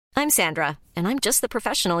I'm Sandra, and I'm just the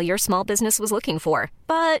professional your small business was looking for.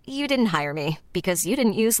 But you didn't hire me because you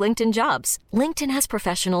didn't use LinkedIn Jobs. LinkedIn has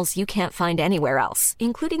professionals you can't find anywhere else,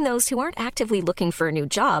 including those who aren't actively looking for a new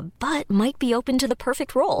job, but might be open to the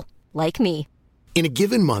perfect role, like me. In a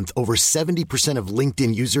given month, over 70% of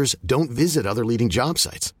LinkedIn users don't visit other leading job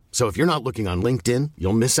sites. So if you're not looking on LinkedIn,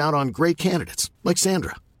 you'll miss out on great candidates like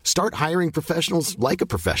Sandra. Start hiring professionals like a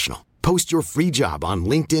professional. Post your free job on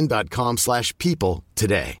linkedin.com/people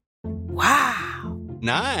today. Wow.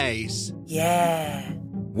 Nice. Yeah.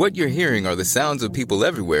 What you're hearing are the sounds of people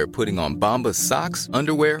everywhere putting on Bombas socks,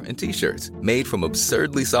 underwear, and T-shirts made from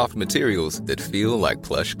absurdly soft materials that feel like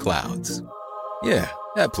plush clouds. Yeah,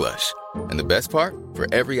 that plush. And the best part? For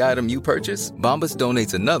every item you purchase, Bombas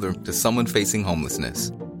donates another to someone facing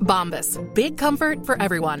homelessness. Bombas. Big comfort for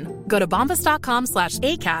everyone. Go to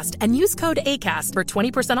bombas.com/ACAST and use code ACAST for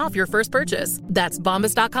 20% off your first purchase. That's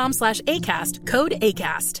bombas.com/ACAST. Code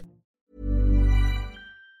ACAST.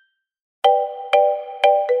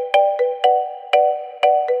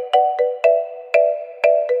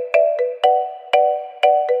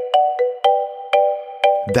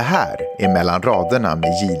 Det här är Mellan raderna med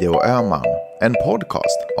Gide och Öman, en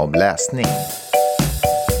podcast om läsning.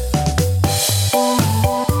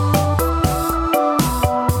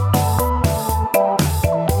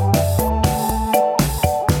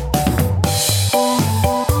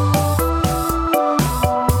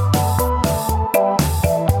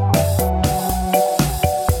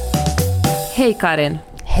 Hej Karin.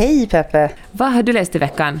 Hej Peppe. Vad har du läst i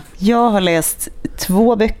veckan? Jag har läst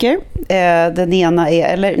 2 böcker. Den ena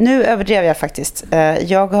är, eller nu överdrev jag faktiskt.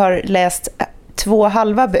 Jag har läst 2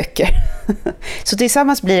 halva böcker. Så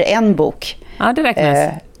tillsammans blir det en bok. Ja, det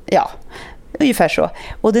räknas. Ja, ungefär så.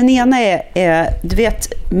 Och den ena är, du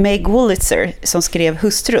vet, Meg Wolitzer som skrev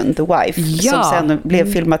Hustrun, The Wife. Ja. Som sen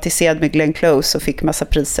blev filmatiserad med Glenn Close och fick massa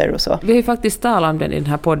priser och så. Vi har ju faktiskt talat om den i den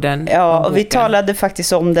här podden. Ja, och vi talade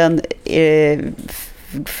faktiskt om den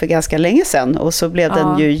för ganska länge sedan. Och så blev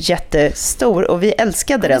den ju jättestor och vi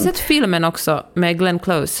älskade den. Har du sett filmen också med Glenn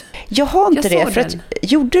Close? Jag har inte det. För att,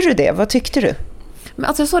 gjorde du det? Vad tyckte du? Men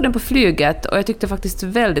alltså jag såg den på flyget och jag tyckte faktiskt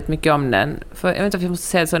väldigt mycket om den. För jag vet inte om jag måste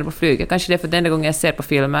säga att jag såg den på flyget. Kanske det är för den enda gången jag ser på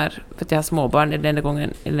filmer. För att jag har småbarn, är den enda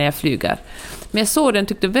gången när jag flyger. Men jag såg den,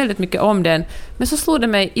 tyckte väldigt mycket om den. Men så slog det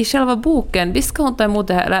mig i själva boken. Visst ska hon ta emot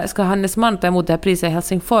det här, eller ska hennes man ta emot det här priset i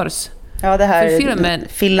Helsingfors? Ja, det här filmen,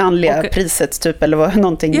 finlandliga priset typ, eller vad,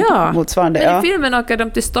 någonting motsvarande. Men i filmen åker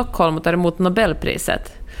de till Stockholm och tar emot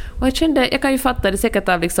Nobelpriset. Och jag kände, jag kan ju fatta det säkert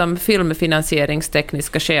av liksom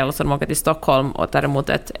filmfinansieringstekniska skäl som de åker till Stockholm och tar emot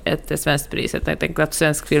ett svenskt pris. Jag tänker att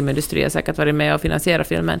svensk filmindustri har säkert varit med och finansierat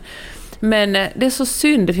filmen. Men det är så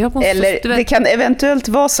synd. För eller det kan eventuellt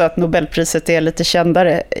vara så att Nobelpriset är lite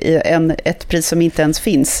kändare än ett pris som inte ens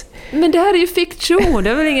finns. Men det här är ju fiktion, det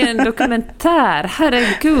är väl ingen dokumentär.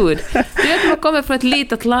 Herregud. Du vet att man kommer från ett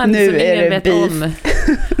litet land nu som ingen vet beef. om.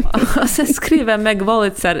 Och sen skriver Meg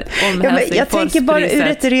Wolitzer om Helsingforspriset. Jag tänker bara ur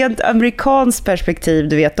ett rent amerikanskt perspektiv,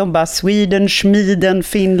 du vet. De bara Sweden, Schmiden,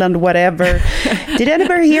 Finland, whatever. Did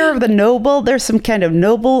anybody hear of the Nobel? There's some kind of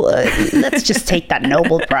Nobel. Let's just take that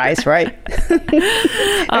Nobel prize, right?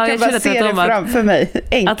 Jag kan bara se det framför mig.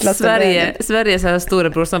 Att Sverige är så här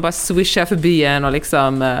storebror som bara swishar förbi en och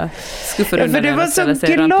liksom skuffar undan. För du var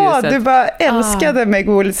så glad, du bara älskade Meg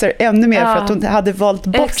Wolitzer ännu mer för att hon hade valt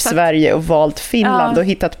bort Sverige och valt Finland och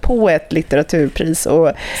hittat på ett litteraturpris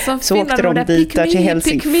och så åkte de dit där till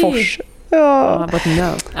Helsingfors. Ja.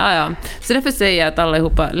 Så därför säger jag att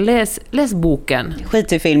allihopa, läs boken.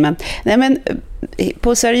 Skit i filmen. Nej, men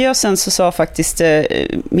på seriösen så sa faktiskt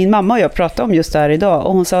min mamma och jag pratade om just det här idag,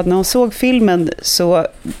 och hon sa att när hon såg filmen så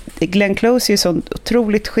Glenn Close är ju så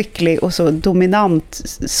otroligt skicklig och så dominant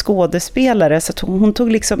skådespelare så att hon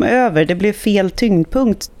tog liksom över, det blev fel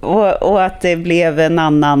tyngdpunkt och att det blev en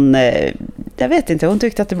annan, jag vet inte, hon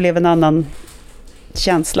tyckte att det blev en annan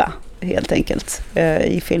känsla helt enkelt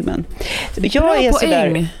i filmen. Jag är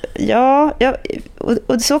sådär,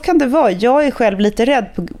 och så kan det vara. Jag är själv lite rädd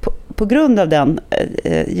på grund av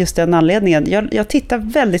just den anledningen. Jag tittar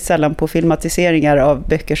väldigt sällan på filmatiseringar av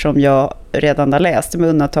böcker som jag redan har läst, med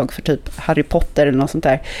undantag för typ Harry Potter eller något sånt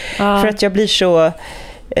där. För att jag blir så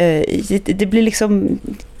det blir liksom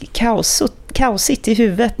kaosigt i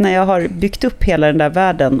huvudet när jag har byggt upp hela den där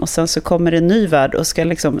världen och sen så kommer en ny värld och ska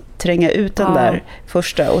liksom tränga ut den där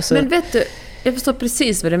första. Och så. Men vet du, jag förstår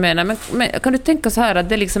precis vad du menar, men kan du tänka så här att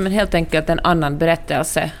det är liksom helt enkelt en annan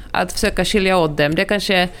berättelse, att försöka skilja åt dem. Det är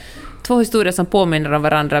kanske 2 historier som påminner om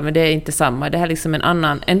varandra, men det är inte samma. Det här är liksom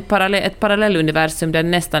ett parallelluniversum där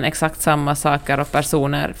nästan exakt samma saker och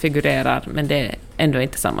personer figurerar, men det är ändå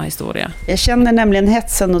inte samma historia. Jag känner nämligen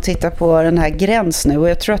hetsen att titta på den här Gräns nu och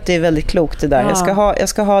jag tror att det är väldigt klokt det där. Ja. Jag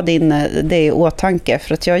ska ha det i åtanke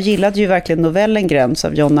för att jag gillade ju verkligen novellen Gräns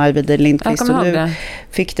av John Ajvide Lindqvist och nu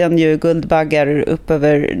fick den ju guldbaggar upp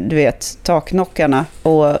över, du vet, taknockarna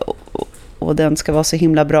och den ska vara så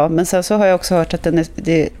himla bra. Men sen så har jag också hört att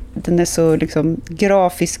den är så liksom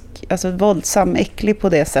grafisk, alltså våldsam, äcklig på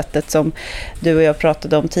det sättet som du och jag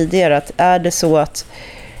pratade om tidigare. Att är det så att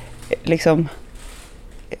liksom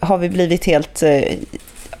har vi blivit helt,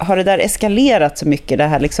 har det där eskalerat så mycket, det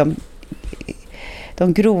här liksom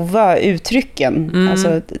de grova uttrycken,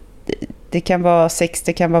 alltså det kan vara sex,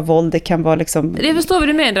 det kan vara våld, det kan vara liksom... Det förstår vi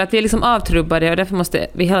du menar, att vi är liksom avtrubbade och därför måste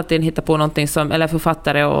vi hela tiden hitta på någonting som, eller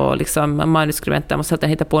författare och liksom manuskribenter måste hela tiden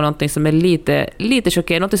hitta på någonting som är lite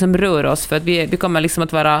chockerande, någonting som rör oss, för att vi kommer liksom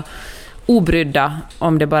att vara obrydda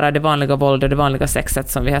om det bara är det vanliga våld och det vanliga sexet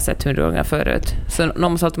som vi har sett 100 gånger förut. Så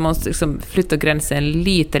någon måste liksom flytta gränsen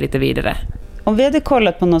lite vidare. Om vi hade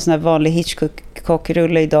kollat på någon sån här vanlig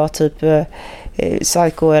Hitchcock-rulle idag, typ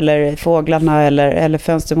Psycho eller Fåglarna eller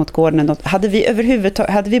Fönster mot gården, hade vi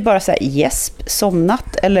överhuvudtaget, hade vi bara så här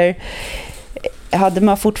somnat, eller hade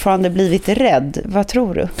man fortfarande blivit rädd? Vad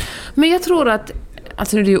tror du? Men jag tror att,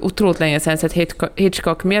 alltså nu är det ju otroligt länge sedan sett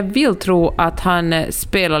Hitchcock, men jag vill tro att han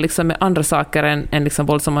spelar liksom med andra saker än liksom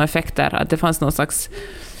våldsamma effekter, att det fanns någon slags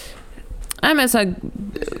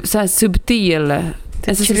så här subtil,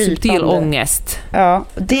 en subtil ångest. Ja,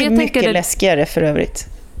 det är mycket läskigare för övrigt.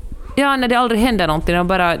 Ja, när det aldrig händer någonting och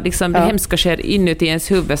bara liksom det hemska sker inuti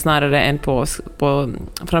ens huvud snarare än på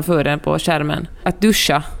framför en på skärmen. Att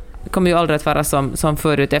duscha kommer ju aldrig att vara som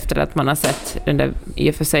förut efter att man har sett den där,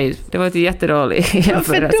 i och för sig. Det var ett jättedåligt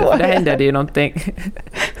jämförelse, för det hände ju någonting.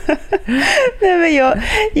 Nej, men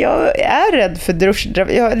jag är rädd för dusch.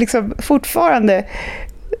 Jag liksom fortfarande...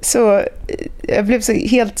 Så jag blev så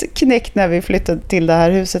helt knäckt när vi flyttade till det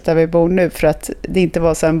här huset där vi bor nu, för att det inte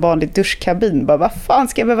var så en vanlig duschkabin. Bara, vad fan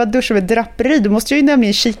ska jag behöva duscha med draperi? Då måste jag ju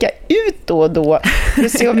nämligen kika ut då och då för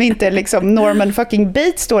att se om inte liksom Norman fucking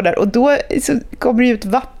Bates står där. Och då så kommer det ut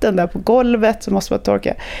vatten där på golvet, så måste man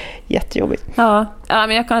torka. Jättejobbigt. Ja,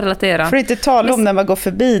 men jag kan relatera. För att inte tala om när man går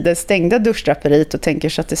förbi det stängda duschdraperiet och tänker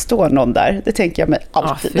så att det står någon där. Det tänker jag mig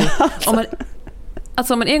alltid.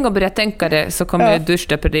 Alltså om man en gång börjar tänka det, så kommer ju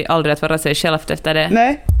duschdraperi aldrig att vara sig självt efter det.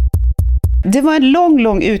 Nej. Det var en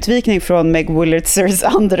lång utvikning från Meg Wollitzers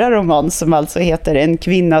andra roman, som alltså heter En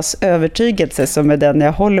kvinnas övertygelse, som är den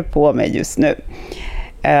jag håller på med just nu.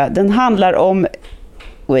 Den handlar om,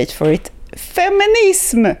 wait for it,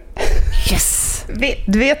 feminism! Yes!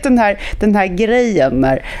 Du vet den här grejen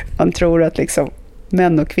när man tror att liksom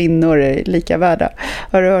män och kvinnor är lika värda.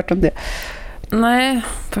 Har du hört om det? Nej,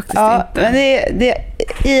 faktiskt inte. Men det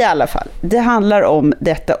i alla fall. Det handlar om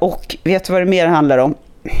detta, och vet du vad det mer handlar om?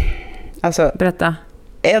 Alltså, berätta.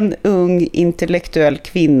 En ung intellektuell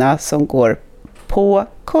kvinna som går på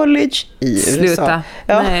college i USA. Sluta.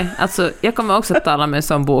 Ja. Nej, alltså jag kommer också att tala med en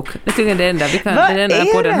sån bok. Jag tycker det är det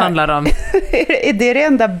enda på den handlar om. Är det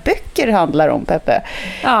enda böcker handlar om, Peppe?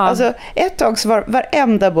 Ja. Alltså ett tag så var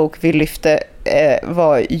varenda bok vi lyfte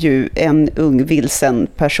var ju en ung vilsen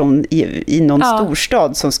person i någon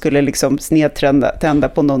storstad som skulle liksom snedtända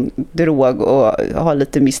på någon drog och ha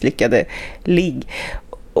lite misslyckade ligg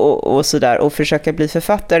och sådär, och försöka bli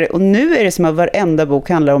författare. Och nu är det som att varenda bok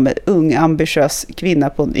handlar om en ung ambitiös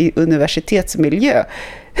kvinna i universitetsmiljö.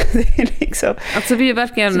 Det är liksom, alltså vi går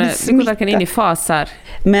verkligen in i fas här.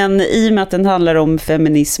 Men i och med att den handlar om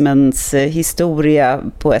feminismens historia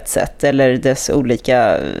på ett sätt, eller dess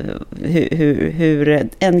olika, hur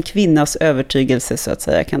en kvinnas övertygelse så att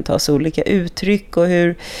säga kan ta sig olika uttryck, och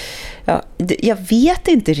hur, jag vet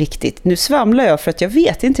inte riktigt, nu svamlar jag för att jag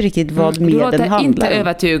vet inte riktigt vad med den handlar. Du låter inte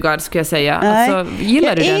övertygad, ska jag säga. Nej, alltså,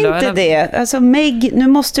 gillar du den då? Inte det. Alltså Meg, nu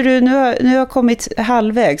har jag kommit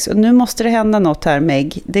halvvägs och nu måste det hända något här,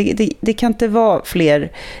 Meg. Det kan inte vara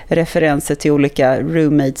fler referenser till olika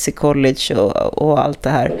roommates i college och allt det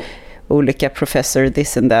här. Olika professor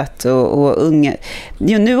this and that och unga.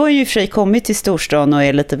 Jo, nu har ju i och för sig kommit till storstan och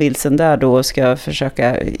är lite vilsen där då och ska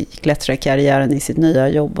försöka klättra karriären i sitt nya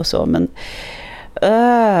jobb och så, men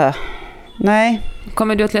nej.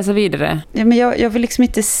 Kommer du att läsa vidare? Ja, men jag vill liksom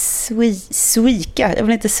inte svika. Jag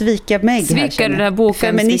vill inte svika Meg. Svikar du den här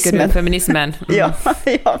boken? Feminismen.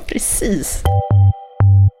 Ja, precis.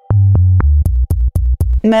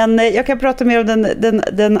 Men jag kan prata mer om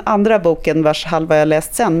den andra boken vars halva jag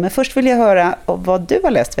läst sen. Men först vill jag höra vad du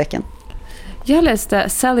har läst veckan. Jag läste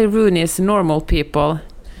Sally Rooney's Normal People.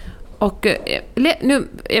 Och nu,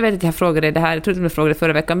 jag vet inte, jag frågade dig det här, jag tror att jag frågade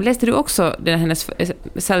förra veckan, men läste du också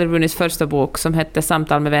Sally Rooney's första bok som hette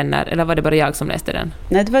Samtal med vänner, eller var det bara jag som läste den?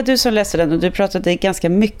 Nej, det var du som läste den och du pratade ganska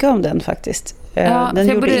mycket om den faktiskt. Ja, den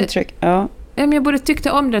gjorde intryck. Ja. Ja, men jag både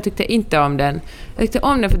tyckte om den och tyckte inte om den. Jag tyckte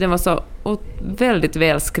om den för den var så väldigt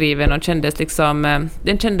välskriven och kändes liksom...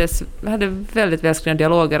 hade väldigt välskrivna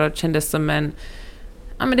dialoger och kändes som en...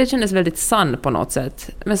 Ja, men det kändes väldigt sann på något sätt.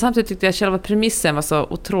 Men samtidigt tyckte jag att själva premissen var så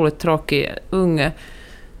otroligt tråkig.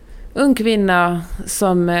 Ung kvinna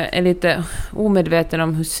som är lite omedveten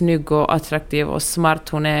om hur snygg och attraktiv och smart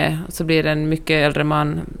hon är. Så blir det en mycket äldre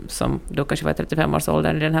man som då kanske var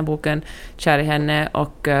 35-årsåldern i den här boken, kär i henne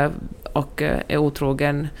och är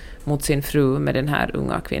otrogen mot sin fru med den här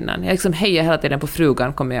unga kvinnan. Jag liksom hejar hela tiden på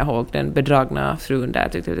frugan, kommer jag ihåg. Den bedragna frun där,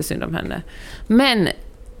 tyckte det synd om henne. Men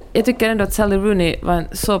jag tycker ändå att Sally Rooney var en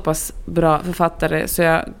så pass bra författare så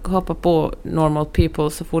jag hoppar på Normal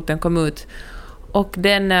People så fort den kom ut. Och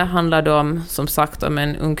den handlar om, som sagt, om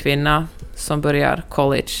en ung kvinna som börjar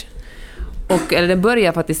college. Eller den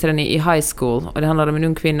börjar faktiskt redan i high school. Och det handlar om en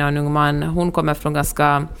ung kvinna och en ung man. Hon kommer från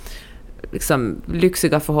ganska liksom,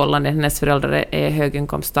 lyxiga förhållanden. Hennes föräldrar är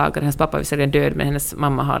höginkomsttagare. Hennes pappa är visserligen död, men hennes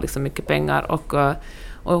mamma har liksom mycket pengar. Och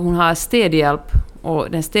hon har städhjälp.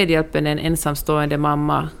 Och den städhjälpen är en ensamstående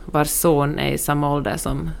mamma vars son är i samma ålder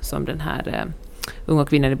som den här unga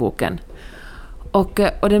kvinnan i boken. Och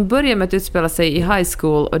den börjar med att utspela sig i high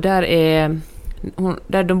school och där är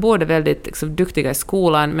de båda väldigt liksom, duktiga i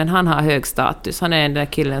skolan, men han har hög status. Han är den där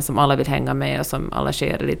killen som alla vill hänga med och som alla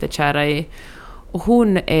tjejer är lite kära i. Och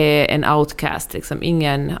hon är en outcast. Liksom.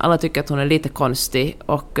 Alla tycker att hon är lite konstig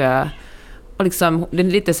och liksom, den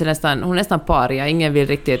är lite så hon är nästan paria. Ingen vill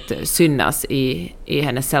riktigt synas i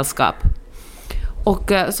hennes sällskap.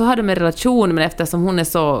 Och så har de en relation, men eftersom hon är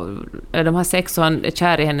så... De har sex och han är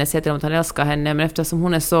kär i henne, säger till att han älskar henne, men eftersom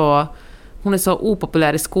hon är så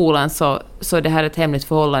opopulär i skolan så är det här ett hemligt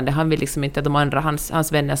förhållande. Han vill liksom inte att de andra,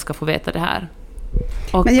 hans vänner, ska få veta det här.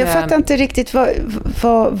 Och, men jag fattar inte riktigt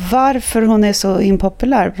varför hon är så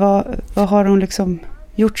impopulär. Vad har hon liksom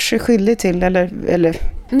gjort sig skyldig till? Eller?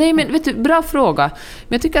 Nej, men vet du, bra fråga.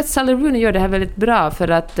 Men jag tycker att Sally Rooney gör det här väldigt bra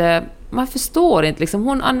för att... man förstår inte, liksom,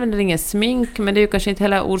 hon använder ingen smink, men det är ju kanske inte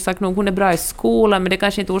heller orsak nog. Hon är bra i skolan, men det är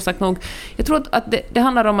kanske inte orsak nog. Jag tror att det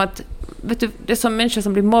handlar om att, vet du, det som människor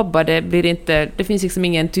som blir mobbade det finns liksom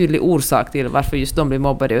ingen tydlig orsak till varför just de blir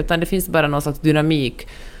mobbade, utan det finns bara någon slags dynamik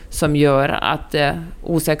som gör att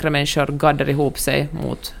osäkra människor gaddar ihop sig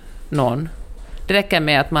mot någon. Det räcker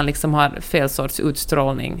med att man liksom har fel sorts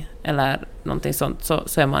utstrålning eller någonting sånt,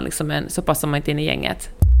 så är man liksom så passar man inte in i gänget.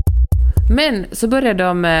 Men så börjar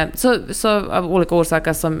de, så av olika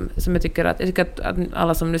orsaker som jag tycker att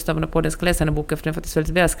alla som lyssnar på den ska läsa den här boken, för den är faktiskt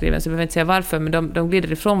väldigt välskriven, så jag behöver inte säga varför, men de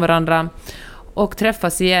glider ifrån varandra och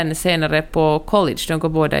träffas igen senare på college. De går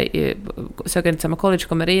båda söker inte samma college,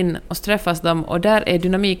 kommer in och så träffas de, och där är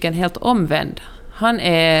dynamiken helt omvänd.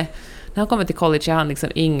 När han kommer till college är han liksom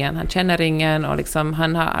ingen, han känner ingen och liksom,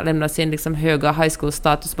 han har lämnat sin liksom höga high school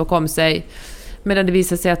status bakom sig. Medan det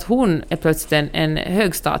visar sig att hon är plötsligt en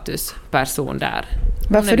högstatusperson där. Varför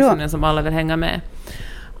då? Hon är liksom då? den som alla vill hänga med.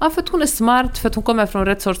 Ja, för att hon är smart, för att hon kommer från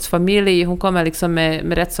rätt sorts familj, hon kommer liksom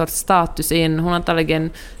med rätt sorts status in. Hon har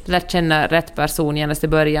antagligen lärt känna rätt person genast i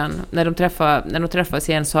början. När de träffas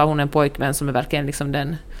igen så har hon en pojkvän som är verkligen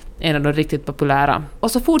liksom en av de riktigt populära.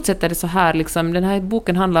 Och så fortsätter det så här, liksom, den här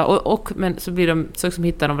boken handlar, men så blir de så liksom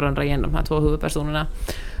hittar de varandra igen, de här två huvudpersonerna.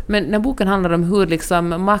 Men när boken handlar om hur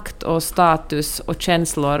liksom makt och status och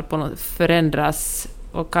känslor förändras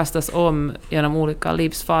och kastas om genom olika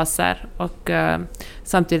livsfaser. Och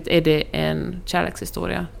samtidigt är det en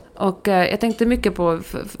kärlekshistoria. Och jag tänkte mycket på,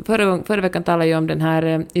 förra veckan talade jag om den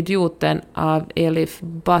här idioten av Elif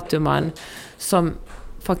Batuman, som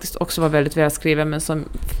faktiskt också var väldigt välskriven, men som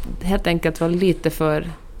helt enkelt var lite för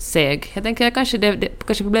seg. Jag tänker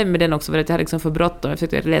kanske problemet med den också var att jag hade liksom för bråttom. Jag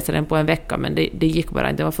försökte läsa den på en vecka, men det gick bara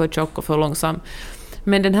inte. Den var för tjock och för långsam.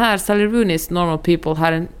 Men den här Sally Rooney's Normal People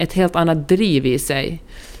har ett helt annat driv i sig.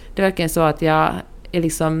 Det är verkligen så att jag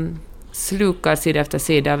liksom slukar sida efter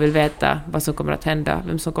sida och vill veta vad som kommer att hända,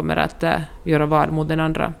 vem som kommer att göra vad mot den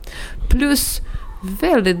andra. Plus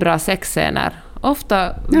väldigt bra sexscener.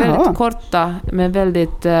 Ofta väldigt korta, men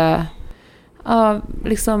väldigt...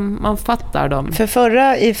 liksom man fattar dem.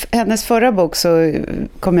 I hennes förra bok så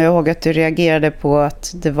kommer jag ihåg att du reagerade på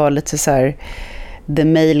att det var lite så här the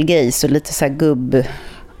male gaze och lite så här gubb.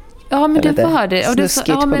 Ja, men det var det. Och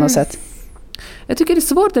snuskigt på något sätt. Jag tycker det är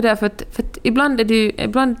svårt det där för att ibland är det ju,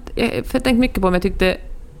 för jag tänkte mycket på om jag tyckte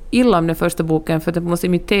illa om den första boken för att den måste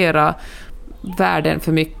imitera världen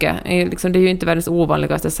för mycket. Liksom, det är ju inte världens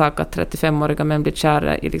ovanligaste sak att 35-åriga män blir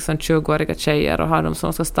kära i liksom 20-åriga tjejer och har dem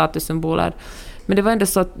som statussymboler. Men det var ändå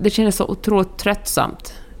så att det kändes så otroligt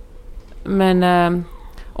tröttsamt. Men,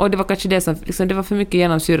 och det var kanske det som, liksom, det var för mycket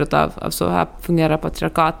genomsyrat av så här fungerar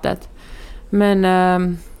patriarkatet. Men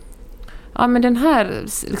ja, men den här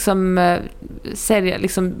liksom serien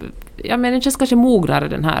liksom, ja, men den känns kanske mognare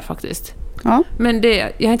den här faktiskt. Ja. Men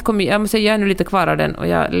jag har inte kommit, jag måste säga, jag är nu lite kvar av den och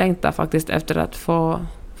jag längtar faktiskt efter att få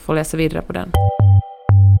läsa vidare på den.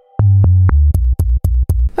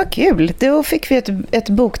 Vad kul, då fick vi ett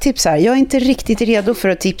boktips här. Jag är inte riktigt redo för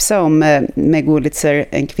att tipsa om Meg Wolitzer,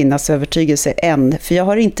 En kvinnas övertygelse än, för jag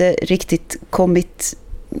har inte riktigt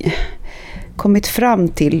kommit fram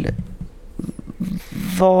till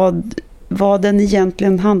vad den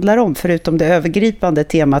egentligen handlar om, förutom det övergripande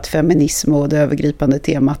temat feminism och det övergripande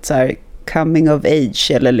temat så här, coming of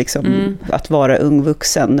age, eller liksom att vara ung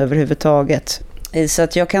vuxen överhuvudtaget. Så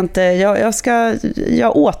att jag kan inte,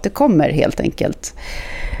 jag återkommer helt enkelt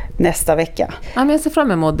nästa vecka. Ja, men jag ser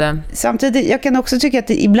fram emot det. Samtidigt, jag kan också tycka att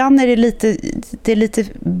ibland är det är lite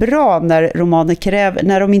bra när romaner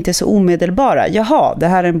när de inte är så omedelbara. Jaha, det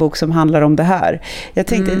här är en bok som handlar om det här. Jag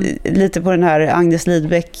tänkte lite på den här Agnes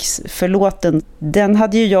Lidbecks Förlåten. Den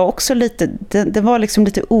hade ju jag också lite, den var liksom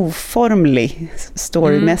lite oformlig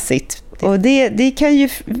storymässigt. Och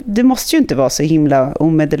det måste ju inte vara så himla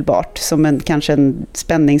omedelbart som kanske en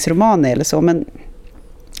spänningsroman eller så, men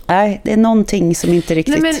nej, det är någonting som inte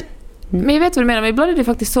riktigt... Nej, men jag vet vad du menar, men ibland är det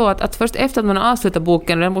faktiskt så att först efter att man har avslutat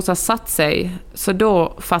boken och den måste ha satt sig, så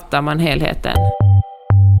då fattar man helheten.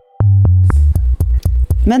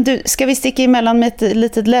 Men du, ska vi sticka emellan med ett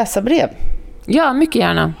litet läsarbrev? Ja, mycket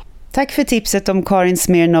gärna. Tack för tipset om Karin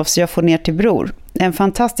Smirnoffs Jag får ner till bror. En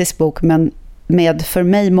fantastisk bok, men med för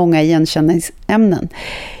mig många igenkänningsämnen.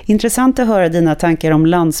 Intressant att höra dina tankar om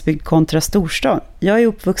landsbygd kontra storstad. Jag är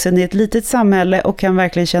uppvuxen i ett litet samhälle och kan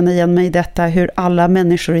verkligen känna igen mig i detta, hur alla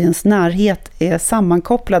människor i ens närhet är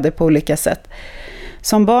sammankopplade på olika sätt.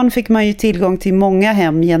 Som barn fick man ju tillgång till många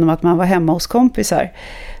hem genom att man var hemma hos kompisar.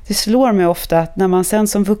 Det slår mig ofta att när man sen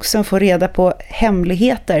som vuxen får reda på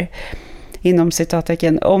hemligheter inom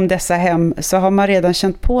citattecken om dessa hem, så har man redan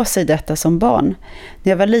känt på sig detta som barn.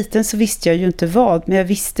 När jag var liten så visste jag ju inte vad, men jag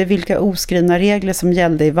visste vilka oskrivna regler som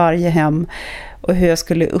gällde i varje hem och hur jag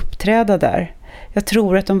skulle uppträda där. Jag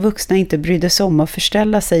tror att de vuxna inte brydde sig om att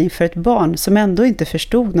förställa sig inför ett barn som ändå inte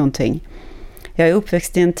förstod någonting. Jag är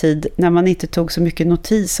uppväxt i en tid när man inte tog så mycket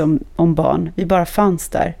notis om barn. Vi bara fanns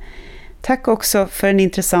där. Tack också för en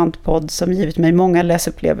intressant podd som givit mig många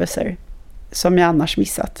läsupplevelser som jag annars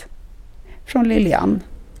missat. Från Lilian.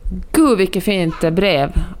 Gud, vilket fint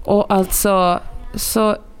brev. Och alltså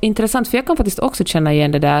så intressant, för jag kan faktiskt också känna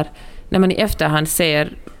igen det där när man i efterhand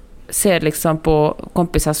ser liksom på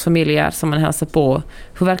kompisars familjer som man hälsar på,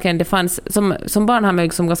 hur verkligen det fanns, som barn har man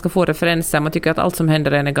liksom ganska få referenser, man tycker att allt som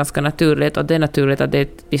händer är ganska naturligt, och det är naturligt att det är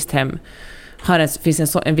ett visst hem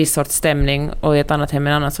finns en viss sorts stämning och i ett annat hem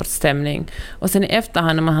en annan sorts stämning. Och sen i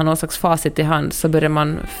efterhand när man har någon slags facit i hand, så börjar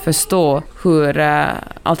man förstå hur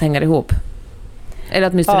allt hänger ihop. Eller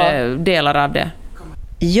åtminstone delar av det.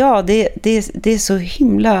 Ja, det är så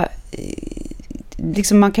himla...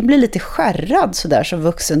 Liksom man kan bli lite skärrad så där som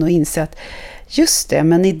vuxen och inse att just det,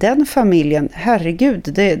 men i den familjen, herregud,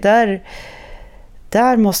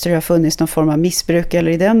 där måste det ha funnits någon form av missbruk,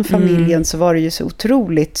 eller i den familjen så var det ju så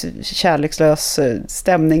otroligt kärlekslös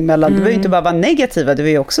stämning mellan, det var ju inte bara negativa, det var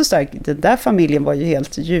ju också starkt, den där familjen var ju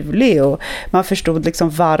helt ljuvlig och man förstod liksom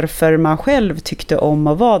varför man själv tyckte om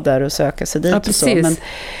att vara där och söka sig dit och så,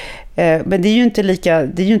 men det är ju inte det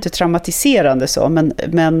är ju inte traumatiserande så,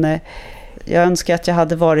 men jag önskar att jag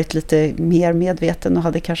hade varit lite mer medveten och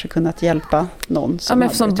hade kanske kunnat hjälpa någon. Men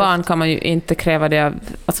som barn kan man ju inte kräva det.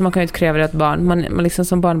 Alltså man kan ju inte kräva det att barn. Man liksom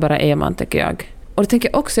som barn bara är man, tycker jag. Och det tänker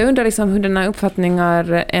jag också, jag undrar liksom hur den här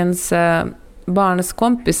uppfattningar ens barns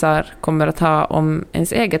kompisar kommer att ha om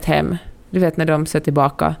ens eget hem. Du vet, när de ser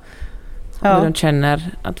tillbaka. Hur de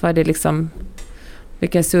känner. Att vad är det liksom...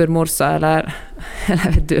 Vilken sur morsa eller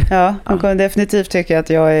vet du. Ja, man kommer definitivt tycka att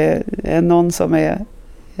jag är någon som är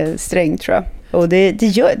sträng, tror jag. Och det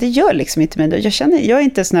gör liksom inte mig. Jag är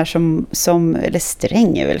inte sån här som eller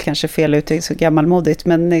sträng är väl kanske fel uttryck, så gammalmodigt,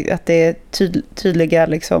 men att det är tydliga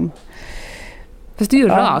liksom. Fast det är ju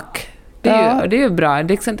rak. Det är ju bra.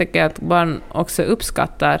 Det är tycker jag att barn också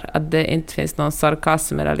uppskattar att det inte finns någon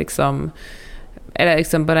sarkasm eller liksom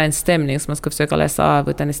bara en stämning som man ska försöka läsa av,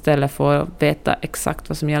 utan istället få veta exakt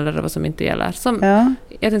vad som gäller och vad som inte gäller. Jag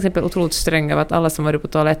är till exempel otroligt sträng av att alla som var på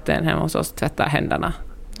toaletten hemma hos oss tvättar händerna.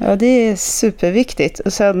 Ja, det är superviktigt.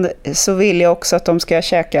 Och sen så vill jag också att de ska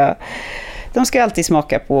käka de ska alltid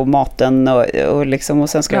smaka på maten och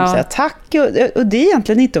sen ska de säga tack. Och det är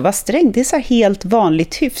egentligen inte att vara sträng. Det är så här helt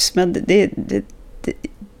vanligt hyfs, men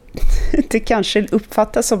det kanske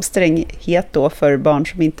uppfattas som stränghet då för barn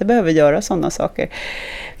som inte behöver göra sådana saker,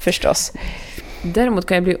 förstås. Däremot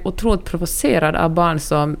kan jag bli otroligt provocerad av barn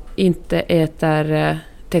som inte äter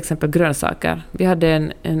till exempel grönsaker. Vi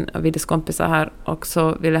hade en av Viddes kompisar här och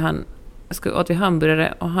så åt vi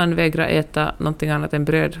hamburgare och han vägrade äta någonting annat än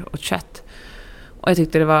bröd och kött. Och jag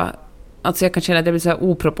tyckte det var... Alltså jag kan känna att jag blir så här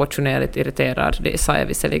oproportionerligt irriterad. Det sa jag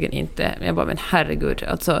visserligen inte. Men jag bara, men herregud.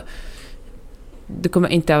 Alltså, du kommer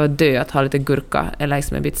inte att dö att ha lite gurka eller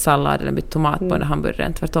liksom en bit sallad eller en bit tomat på en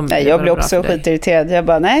hamburgare. Tvärtom. Nej, jag blir också skitirriterad. Jag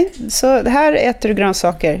bara, nej, så här äter du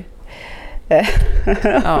grönsaker.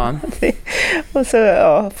 Ja. Och så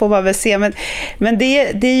får man väl se. Men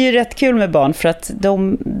det är ju rätt kul med barn för att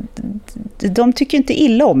de tycker inte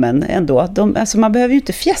illa om en ändå. Alltså man behöver ju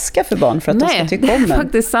inte fjäska för barn för att de ska tycka om en. Det är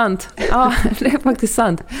faktiskt sant. Ja, det är faktiskt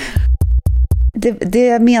sant. Det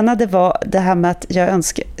jag menade var det här med att jag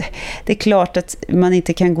önskar... Det är klart att man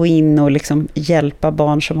inte kan gå in och liksom hjälpa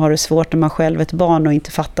barn som har det svårt när man själv är ett barn och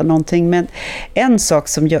inte fattar någonting. Men en sak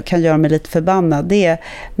som kan göra mig lite förbannad, det är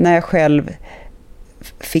när jag själv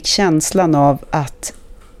fick känslan av att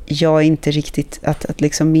jag inte riktigt... Att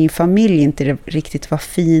liksom min familj inte riktigt var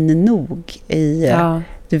fin nog i... Ja.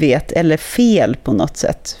 Du vet, eller fel på något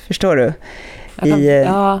sätt. Förstår du?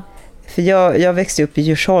 Ja. För jag växte upp i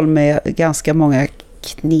Djursholm med ganska många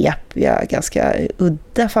knepiga, ganska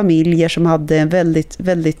udda familjer som hade en väldigt,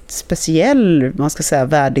 väldigt speciell, man ska säga,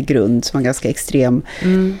 värdegrund som var ganska extrem.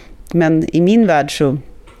 Mm. Men i min värld så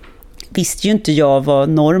visste ju inte jag vad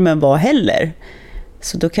normen var heller.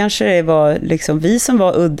 Så då kanske det var liksom vi som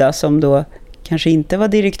var udda som då kanske inte var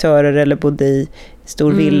direktörer eller bodde i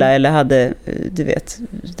stor villa eller hade, du vet,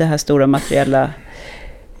 det här stora materiella.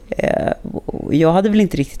 Jag hade väl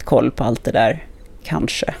inte riktigt koll på allt det där,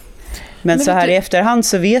 kanske. Men så här i efterhand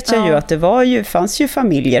så vet jag ju att det fanns ju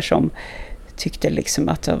familjer som tyckte liksom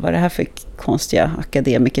att vad är det här för konstiga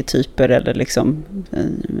akademikertyper eller liksom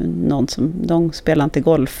någon som de spelar inte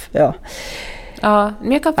golf. Ja,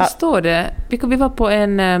 men jag kan förstå det. Vi var på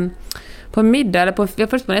en middag, eller vi var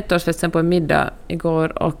först på en ettårsfesten på en middag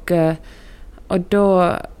igår och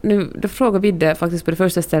då frågade Vidde faktiskt på det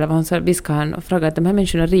första stället vad han sa, viskade han och frågade att de här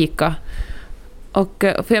människorna är rika. Och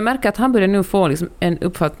för jag märker att han börjar nu få liksom en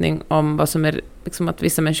uppfattning om vad som är liksom att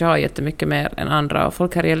vissa människor har jättemycket mer än andra och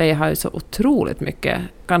folk här i LA har ju så otroligt mycket,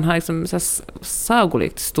 kan ha liksom så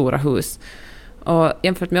sagolikt stora hus. Och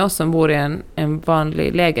jämfört med oss som bor i en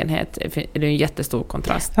vanlig lägenhet är det en jättestor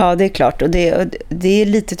kontrast. Ja, det är klart. Och det är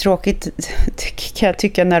lite tråkigt kan jag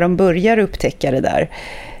tycka när de börjar upptäcka det där.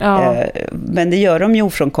 Ja. Men det gör de ju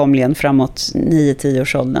ofrånkomligen framåt 9-10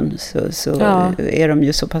 års åldern. Så är de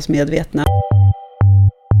ju så pass medvetna.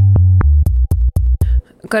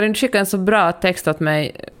 Karin skickade en så bra text åt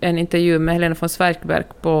mig, en intervju med Helena von Sverkberg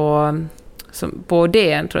på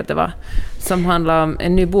DN, tror jag det var, som handlar om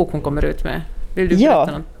en ny bok hon kommer ut med. Vill du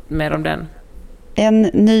berätta något mer om den? En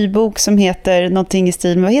ny bok som heter någonting i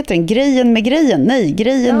stil med, vad heter den? Grejen med grejen? Nej,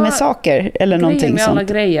 grejen med saker eller någonting sånt. Grejen med alla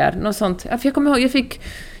grejer, något sånt. Jag kommer ihåg,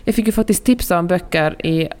 jag fick ju faktiskt tipsa om böcker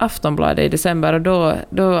i Aftonbladet i december och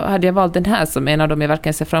då hade jag valt den här som en av dem jag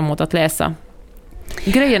verkligen ser fram emot att läsa.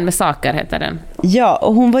 Grejen med saker heter den. Ja,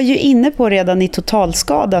 och hon var ju inne på redan i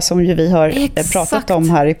Totalskada som ju vi har pratat om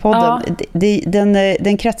här i podden. Ja.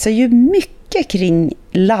 Den kretsar ju mycket kring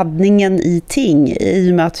laddningen i ting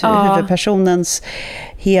i och med att huvudpersonens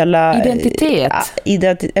hela identitet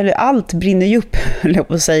eller allt brinner ju upp, jag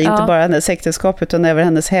på säga, inte bara hennes äktenskap utan även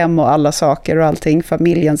hennes hem och alla saker och allting,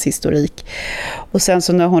 familjens historik. Och sen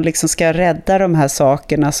så när hon liksom ska rädda de här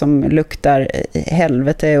sakerna som luktar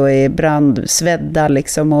helvete och är brandsvedda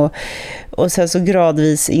liksom och sen så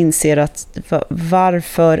gradvis inser att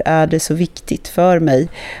varför är det så viktigt för mig?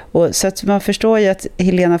 Och så att man förstår ju att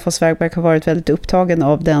Helena von Sverkberg har varit väldigt upptagen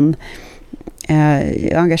av den,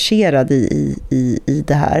 engagerad i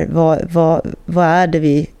det här. Vad är det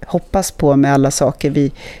vi hoppas på med alla saker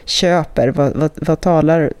vi köper?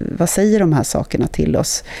 Vad säger de här sakerna till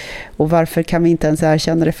oss? Och varför kan vi inte ens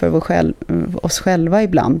erkänna det för oss själva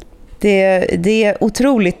ibland? Det är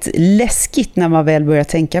otroligt läskigt när man väl börjar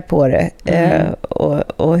tänka på det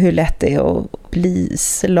och hur lätt det är att bli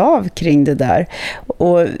slav kring det där.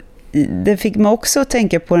 Och det fick man också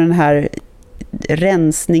tänka på den här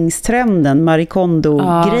rensningstrenden, Marie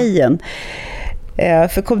Kondo-grejen.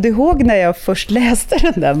 För kom du ihåg när jag först läste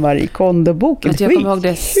den där Marie Kondo-boken? Jag kommer ihåg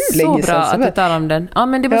det så bra att vi talade om den. Ja,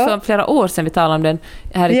 men det var så flera år sedan vi talade om den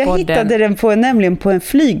här i podden. Jag hittade den nämligen på en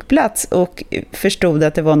flygplats och förstod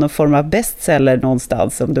att det var någon form av bestseller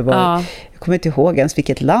någonstans. Om det var, jag kommer inte ihåg ens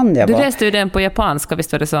vilket land jag var. Du läste ju den på japanska,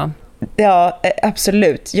 visst var det så? Ja,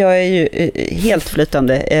 absolut. Jag är ju helt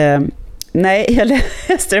flytande. Nej, jag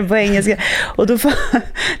läste den på engelska och då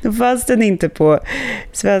fanns den inte på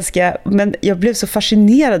svenska, men jag blev så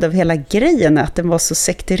fascinerad av hela grejen att den var så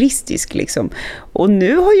sekteristisk liksom. Och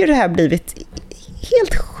nu har ju det här blivit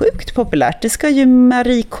helt sjukt populärt. Det ska ju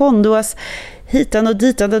Marie Kondoas hitan och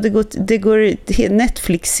ditan, det går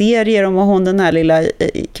Netflix-serier om hon, den här lilla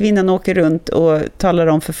kvinnan, åker runt och talar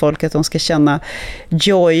om för folk att de ska känna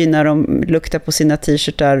joy när de luktar på sina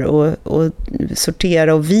t-shirtar och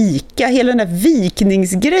sortera och vika. Hela den här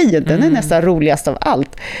vikningsgrejen, den är nästan roligast av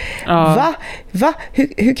allt. Ja. Va?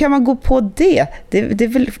 Hur kan man gå på det? Det är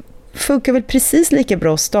väl funkar väl precis lika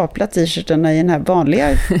bra att stapla t-shirtarna i den här vanliga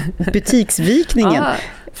butiksvikningen. Ja.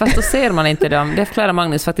 Fast då ser man inte dem. Det förklarade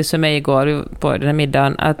Magnus faktiskt för mig igår på den här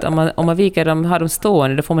middagen, att om man viker dem, har dem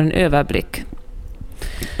stående, då får man en överblick.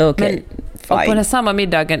 Okej. Och på den här samma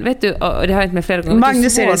middagen, vet du, och det har inte med flera gånger.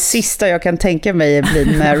 Magnus är det sista jag kan tänka mig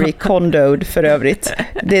bli Marie Kondo'd för övrigt.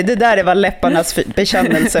 Det där var läpparnas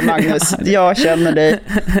bekännelse, Magnus. Jag känner dig.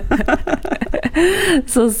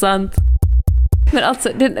 Så sant. Men alltså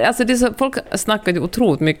det är så, folk snackar ju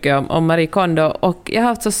otroligt mycket om Marie Kondo, och jag har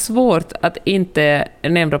haft så svårt att inte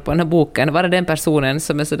nämna på den här boken, vara den personen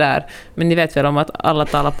som är så där. Men ni vet väl om att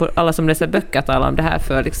alla som läser böcker talar om det här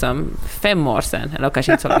för liksom 5 år sedan, eller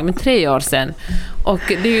kanske inte så länge, men 3 år sedan. Och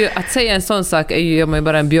det är ju, att säga en sån sak är ju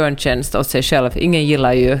bara en björntjänst åt sig själv. Ingen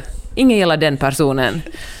gillar den personen.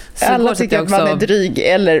 Så alla tycker att man är dryg,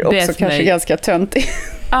 eller också kanske ganska töntig.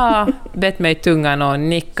 Ja, bet mig i tungan och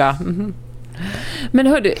nicka. Men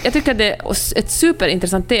hördu, jag tycker att det är ett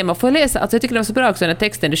superintressant tema. Får jag läsa, alltså jag tycker det var så bra också den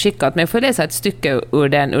texten du skickade, men får jag läsa ett stycke ur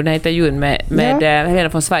den intervjun med Helena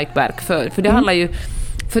von Zweigbergk, för det handlar ju,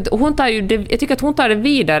 för hon tar ju det, jag tycker att hon tar det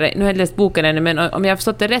vidare, nu har jag läst boken ännu, men om jag har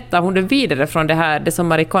förstått det rätt, hon det vidare från det som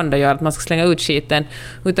Marie Kondo gör, att man ska slänga ut skiten,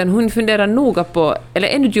 utan hon funderar noga på, eller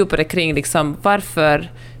ännu djupare kring liksom,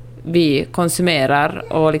 varför vi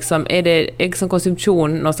konsumerar, och liksom, är det liksom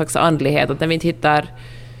konsumtion någon slags andlighet, att när vi inte hittar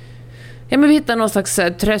men vi hittar någon slags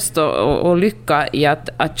tröst och lycka i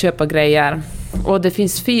att köpa grejer. Och det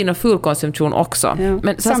finns fin och full konsumtion också. Ja.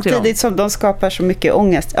 Men samtidigt som de skapar så mycket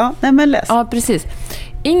ångest. Ja, nej men läs. Ja, precis.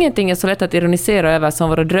 Ingenting är så lätt att ironisera över som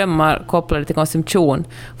våra drömmar kopplade till konsumtion.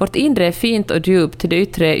 Vårt inre är fint och djupt, det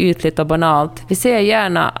yttre är ytligt och banalt. Vi ser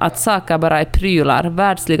gärna att saker bara är prylar,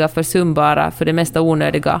 världsliga, försumbara, för det mesta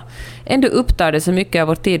onödiga. Ändå upptar det så mycket av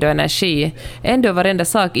vår tid och energi. Ändå är varenda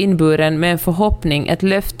sak inburen med en förhoppning, ett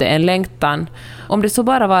löfte, en längtan. Om det så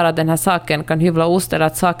bara var att den här saken kan hyvla ost, eller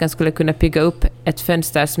att saken skulle kunna pigga upp ett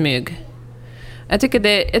fönstersmyg. Jag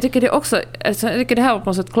tycker det också, alltså, jag tycker det här var på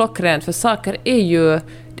något sätt klockrent, för saker är ju,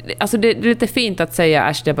 alltså det är lite fint att säga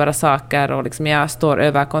att det är bara saker och liksom jag står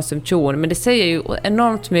över konsumtion, men det säger ju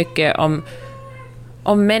enormt mycket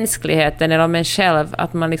om mänskligheten eller om en själv,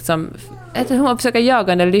 att man liksom, att man försöker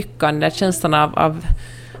jaga den lyckan, den känslan av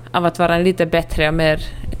att vara en lite bättre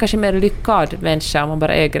och kanske mer lyckad människa om man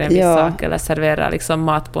bara äger en viss sak, eller serverar liksom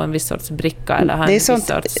mat på en viss sorts bricka, eller har en viss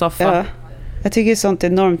sorts soffa. Ja. Jag tycker sånt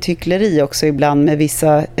enormt hyckleri också ibland med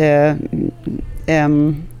vissa,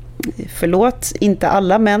 förlåt, inte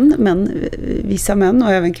alla män, men vissa män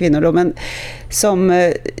och även kvinnor då, men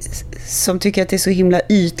som tycker att det är så himla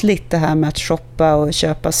ytligt det här med att shoppa och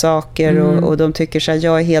köpa saker, och de tycker så här,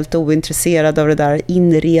 jag är helt ointresserad av det där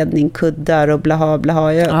inredning, kuddar och blaha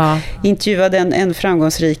blaha. Jag intervjuade en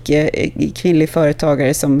framgångsrik kvinnlig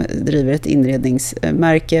företagare som driver ett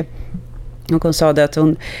inredningsmärke. Och hon sa det att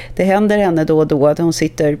det händer henne då och då att hon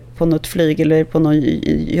sitter på något flyg eller på någon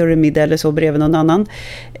jurymiddag eller så bredvid någon annan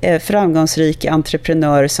framgångsrik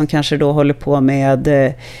entreprenör som kanske då håller på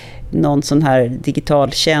med någon sån här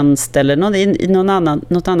digital tjänst eller i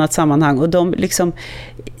något annat sammanhang, och de liksom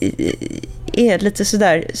är lite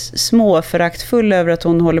sådär småföraktfull över att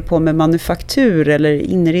hon håller på med manufaktur eller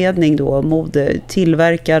inredning då, mode,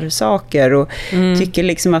 tillverkar saker, och tycker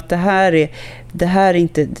liksom att det här är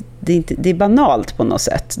inte, det är banalt på något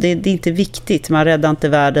sätt. Det är inte viktigt, man räddar inte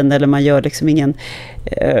världen, eller man gör liksom ingen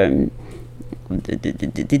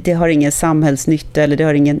det har ingen samhällsnytta, eller det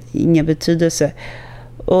har ingen betydelse.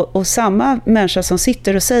 Och samma människa som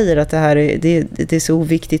sitter och säger att det här det är så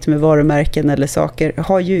oviktigt med varumärken eller saker,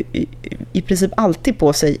 har ju i princip alltid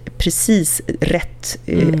på sig precis rätt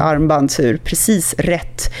armbandsur, precis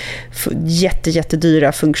rätt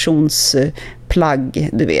jättedyra plagg,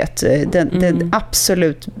 du vet. Den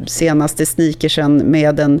absolut senaste sneakersen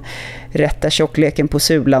med den rätta tjockleken på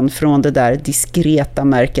sulan från det där diskreta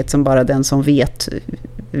märket som bara den som vet.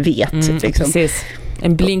 Liksom. Precis.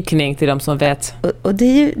 En blinkning till de som vet. Och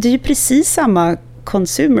det är ju precis samma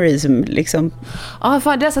consumerism liksom.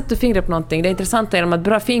 Fan, där satt du fingret på någonting. Det intressanta är att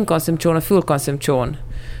bra finkonsumtion och fullkonsumtion.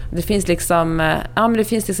 Det finns liksom det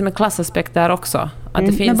finns liksom en klassaspekt där också. Att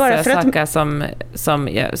det finns saker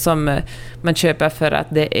som man köper för att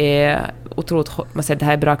det är otroligt, man säger det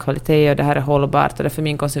här är bra kvalitet och det här är hållbart och det är för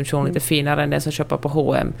min konsumtion lite finare än den som köper på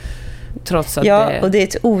H&M. Trots att och det är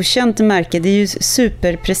ett okänt märke. Det är ju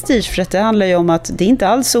superprestige för att det handlar ju om att det är inte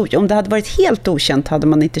alls om det hade varit helt okänt hade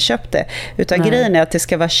man inte köpt det. Utan grejen är att det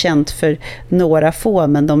ska vara känt för några få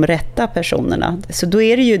men de rätta personerna. Så då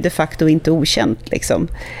är det ju de facto inte okänt liksom.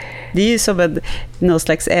 Det är ju som någon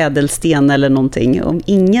slags ädelsten eller någonting. Om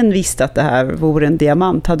ingen visste att det här vore en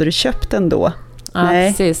diamant, hade du köpt den då? Ja,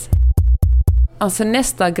 nej. Precis. Alltså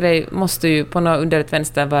nästa grej måste ju på något underligt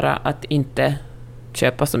vänster vara att inte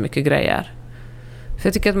köpa så mycket grejer. För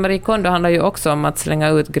jag tycker att Marie Kondo handlar ju också om att slänga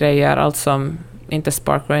ut grejer, allt som inte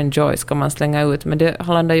sparkle and joy ska man slänga ut, men det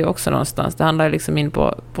handlar ju också någonstans. Det handlar ju liksom in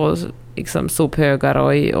på liksom sophögar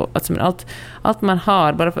och alltså, allt man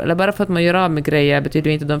har, bara för att man gör av med grejer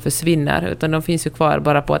betyder inte att de försvinner, utan de finns ju kvar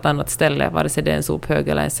bara på ett annat ställe, vare sig det är en sophög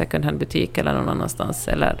eller en second hand butik eller någon annanstans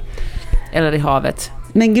eller i havet.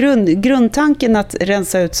 Men grundtanken att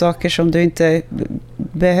rensa ut saker som du inte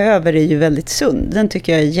behöver är ju väldigt sund. Den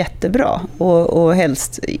tycker jag är jättebra. Och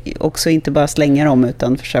helst också inte bara slänga dem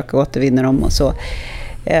utan försöka återvinna dem och så.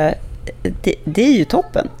 Det är ju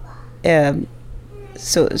toppen.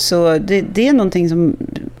 Så det är någonting som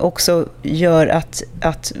också gör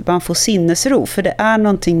att man får sinnesro. För det är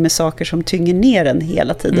någonting med saker som tynger ner en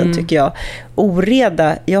hela tiden tycker jag.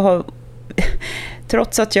 Oreda,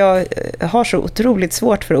 trots att jag har så otroligt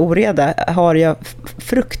svårt för oreda har jag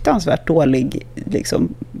fruktansvärt dålig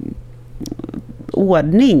liksom,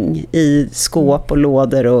 ordning i skåp och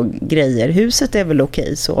lådor och grejer. Huset är väl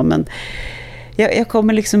okej så, men jag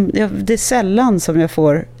kommer liksom, det är sällan som jag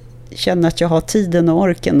får känna att jag har tiden och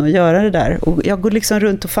orken att göra det där. Och jag går liksom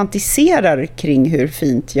runt och fantiserar kring hur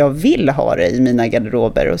fint jag vill ha det i mina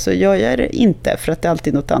garderober och så gör jag det inte för att det är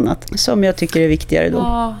alltid något annat som jag tycker är viktigare då.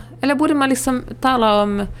 Ja, eller borde man liksom tala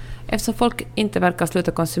om, eftersom folk inte verkar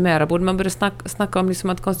sluta konsumera, borde man börja snacka om liksom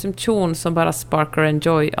att konsumtion som bara sparkar and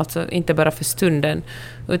joy, alltså inte bara för stunden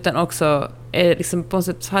utan också är liksom på något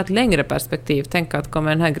sätt ha ett längre perspektiv. Tänka att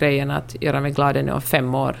kommer den här grejen att göra mig glad nu om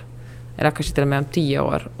 5 år eller kanske till och med om 10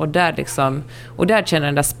 år och där känner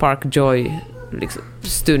den där spark joy liksom,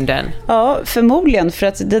 stunden. Ja, förmodligen, för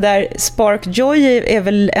att det där spark joy är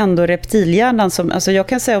väl ändå reptilhjärnan som, alltså jag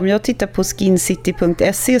kan säga om jag tittar på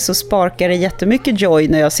skincity.se så sparkar det jättemycket joy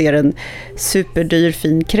när jag ser en superdyr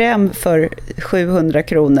fin kräm för 700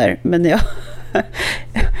 kronor, men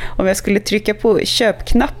om jag skulle trycka på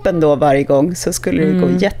köpknappen då varje gång så skulle det gå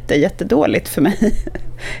jättedåligt för mig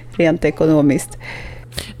rent ekonomiskt.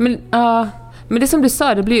 Men det som du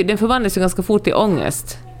sa, den förvandlas ju ganska fort till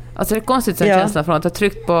ångest. Alltså det är konstigt som känslan från att ha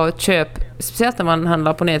tryckt på köp, speciellt när man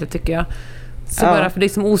handlar på nätet tycker jag. Så bara för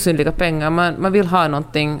liksom osynliga pengar. Man vill ha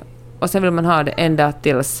någonting och sen vill man ha det ända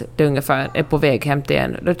tills det ungefär är på väg hem till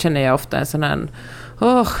en. Då känner jag ofta en sån här,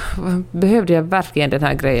 behövde jag verkligen den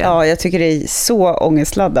här grejen? Ja, jag tycker det är så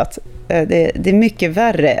ångestladdat. Det är mycket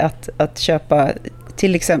värre att köpa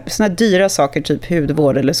till exempel såna dyra saker typ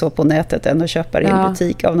hudvård eller så på nätet än att köpa det i en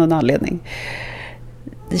butik av någon anledning.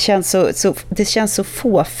 Det känns så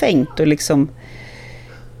fåfängt och liksom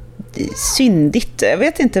syndigt. Jag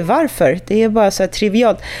vet inte varför. Det är bara så här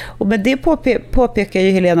trivialt. Och men det påpekar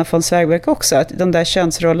ju Helena von Sverberg också, att de där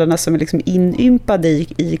könsrollerna som är liksom inympade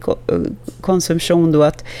i konsumtion då,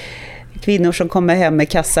 att kvinnor som kommer hem med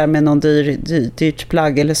kassar med någon dyrt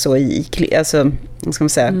plagg eller så alltså, vad ska man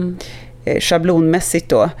säga, schablonmässigt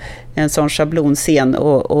då, en sån schablonscen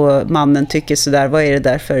och mannen tycker sådär, vad är det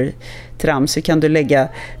där för trams, så kan du lägga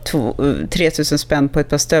 3000 spänn på ett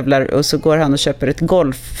par stövlar och så går han och köper ett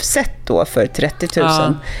golfset då för 30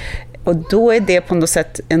 000 och då är det på något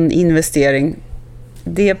sätt en investering.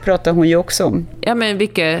 Det pratar hon ju också om. Ja, men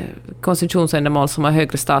vilka konsumtionsändamål som har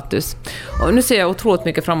högre status. Och nu ser jag otroligt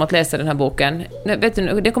mycket fram att läsa den här boken. Vet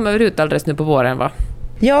du, det kommer ut alldeles nu på våren, va?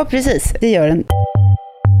 Ja, precis. Det gör den.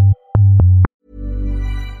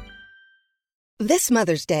 This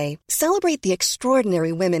Mother's Day, celebrate the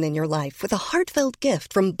extraordinary women in your life with a heartfelt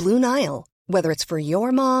gift from Blue Nile. Whether it's for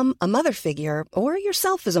your mom, a mother figure, or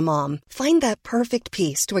yourself as a mom, find that perfect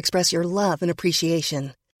piece to express your love and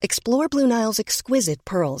appreciation. Explore Blue Nile's exquisite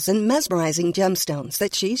pearls and mesmerizing gemstones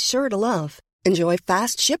that she's sure to love. Enjoy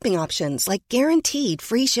fast shipping options like guaranteed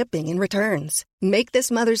free shipping and returns. Make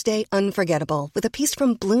this Mother's Day unforgettable with a piece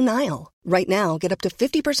from Blue Nile. Right now, get up to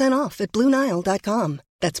 50% off at BlueNile.com.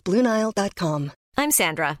 That's BlueNile.com. I'm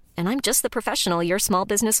Sandra, and I'm just the professional your small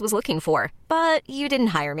business was looking for. But you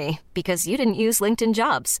didn't hire me because you didn't use LinkedIn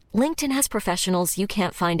Jobs. LinkedIn has professionals you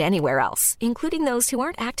can't find anywhere else, including those who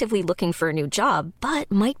aren't actively looking for a new job,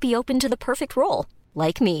 but might be open to the perfect role,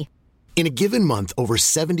 like me. In a given month, over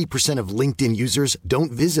 70% of LinkedIn users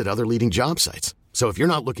don't visit other leading job sites. So if you're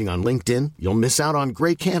not looking on LinkedIn, you'll miss out on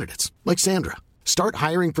great candidates like Sandra. Start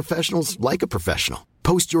hiring professionals like a professional.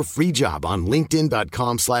 Post your free job on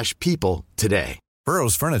linkedin.com/people today.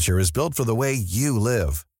 Burrow's furniture is built for the way you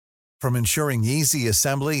live. From ensuring easy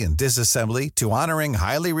assembly and disassembly to honoring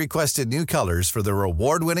highly requested new colors for their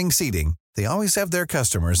award-winning seating, they always have their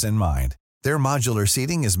customers in mind. Their modular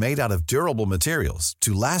seating is made out of durable materials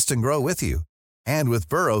to last and grow with you. And with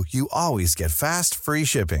Burrow, you always get fast, free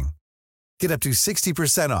shipping. Get up to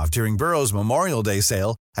 60% off during Burrow's Memorial Day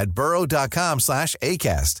sale at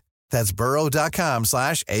burrow.com/ACAST. That's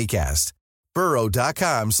burrow.com/ACAST.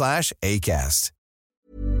 burrow.com/ACAST.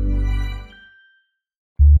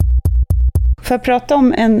 Får jag prata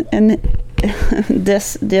om en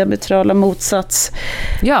dess diametrala motsats?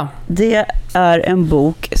 Ja. Det är en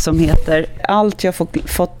bok som heter Allt jag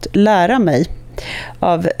fått lära mig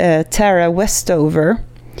av Tara Westover.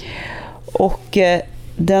 Och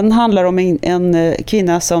den handlar om en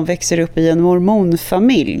kvinna som växer upp i en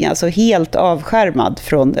mormonfamilj, alltså helt avskärmad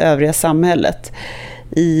från övriga samhället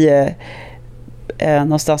i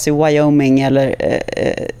någonstans i Wyoming eller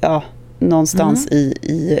någonstans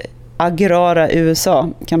i agrara USA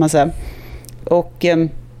kan man säga. Och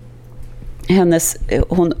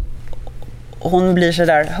hon blir så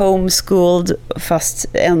där homeschooled fast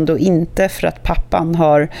ändå inte, för att pappan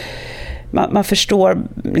har, man förstår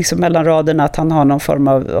liksom mellan raderna att han har någon form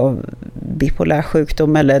av bipolär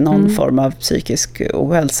sjukdom eller någon form av psykisk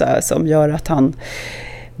ohälsa som gör att han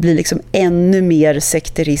blir liksom ännu mer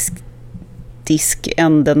sekteristisk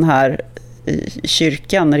än den här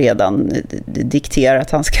kyrkan redan dikterar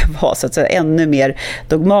att han ska vara, så att säga ännu mer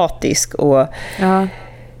dogmatisk och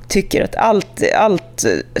tycker att allt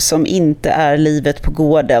som inte är livet på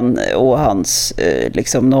gården och hans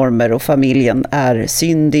liksom normer och familjen är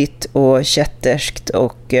syndigt och kätterskt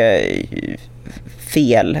och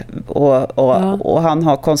fel och han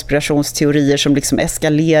har konspirationsteorier som liksom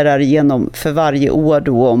eskalerar genom för varje år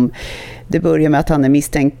då. Om det börjar med att han är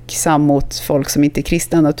misstänksam mot folk som inte är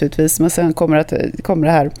kristna naturligtvis, men sen kommer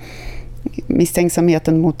det här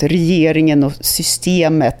misstänksamheten mot regeringen och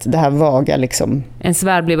systemet, det här vaga liksom. En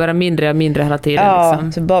svärd blir bara mindre och mindre hela tiden. Ja,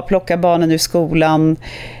 liksom. Så bara plocka barnen ur skolan.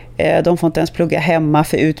 De får inte ens plugga hemma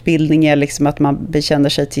för utbildningen, liksom att man bekänner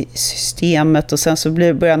sig till systemet, och sen så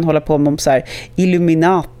börjar han hålla på med så här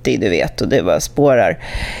Illuminati, du vet, och det var spårar.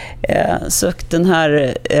 Så den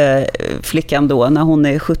här flickan då, när hon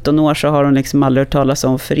är 17 år så har hon liksom aldrig hört talas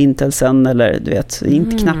om förintelsen eller du vet,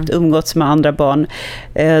 inte knappt umgåtts med andra barn.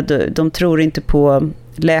 De tror inte på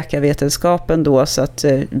läkarvetenskapen då, så att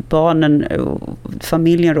barnen och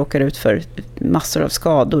familjen råkar ut för massor av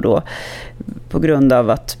skador då på grund av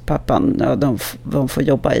att pappan, de får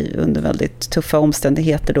jobba under väldigt tuffa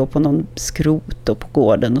omständigheter då på någon skrot då på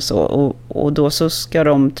gården och så, och då så ska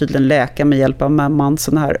de tydligen läka med hjälp av mamman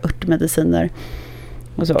såna här örtmediciner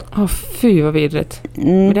och så. Fy vad vidrigt.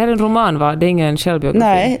 Men det här är en roman, va? Det är ingen självbiografi?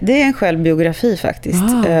 Nej, det är en självbiografi faktiskt.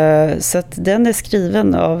 Så att den är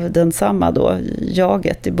skriven av densamma då,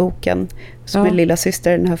 jaget i boken, som är lilla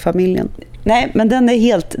syster i den här familjen. Nej, men den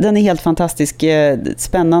är helt fantastisk,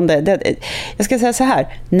 spännande. Jag ska säga så här,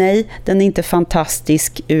 nej, den är inte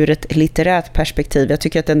fantastisk ur ett litterärt perspektiv. Jag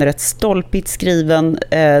tycker att den är rätt stolpigt skriven.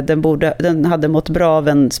 Den hade mått bra av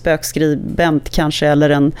en spökskribent kanske,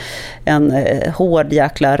 eller en hård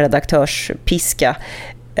jäkla redaktörspiska.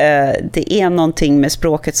 Det är någonting med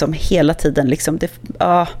språket som hela tiden liksom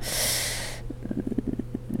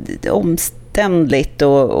omständligt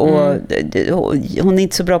och hon är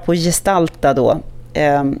inte så bra på att gestalta då.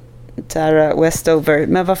 Tara Westover,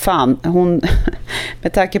 men vad fan, hon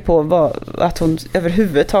med tanke på att hon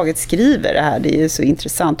överhuvudtaget skriver det här, det är ju så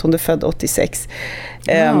intressant. Hon är född 86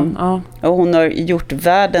 och hon har gjort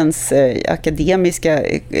världens akademiska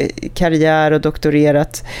karriär och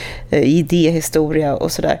doktorerat i idéhistoria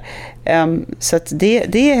och sådär. Så att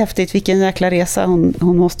det är häftigt, vilken jäkla resa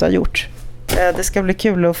hon måste ha gjort. Det ska bli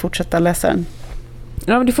kul att fortsätta läsa den.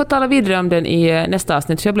 Ja, men du får tala vidare om den i nästa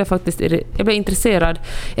avsnitt. Så jag blev intresserad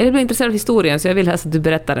av historien, så jag vill helst att du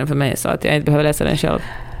berättar den för mig så att jag inte behöver läsa den själv.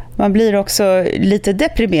 Man blir också lite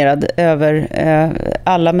deprimerad över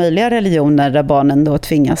alla möjliga religioner där barnen då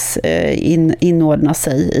tvingas inordna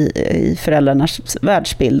sig i föräldrarnas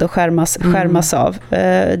världsbild och skärmas av.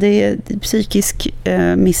 Det är psykisk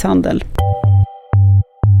misshandel.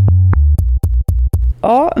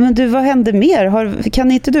 Ja, men du, vad hände mer?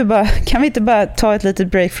 Kan vi inte bara ta ett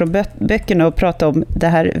litet break från böckerna och prata om det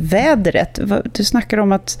här vädret? Du snackar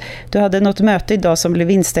om att du hade något möte idag som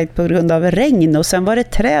blev instängt på grund av regn och sen var det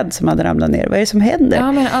träd som hade ramlat ner. Vad är det som händer?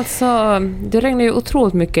 Ja, men alltså, det regnar ju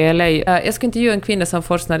otroligt mycket i LA. Jag ska intervjua en kvinna som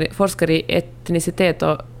forskar i etnicitet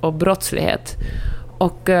och brottslighet.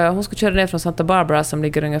 Och hon ska köra ner från Santa Barbara som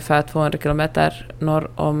ligger ungefär 200 kilometer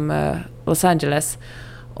norr om Los Angeles.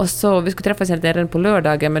 Och så vi skulle träffas redan på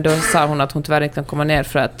lördagen, men då sa hon att hon tyvärr inte kan komma ner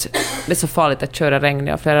för att det är så farligt att köra regn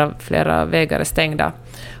och flera vägar är stängda.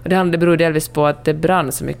 Och det beror delvis på att det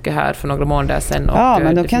brann så mycket här för några månader sedan. Ja,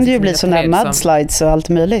 men då kan det ju bli sådana här mudslides och allt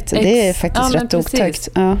möjligt. Det är faktiskt rätt otäckt.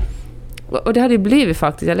 Ja. Och det hade ju blivit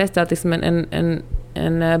faktiskt. Jag läste att liksom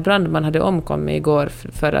en brandman hade omkommit igår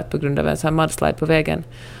för att på grund av en sån här mudslide på vägen.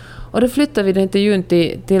 Och då flyttade vi den intervjun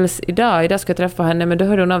tills idag. Idag ska jag träffa henne, men då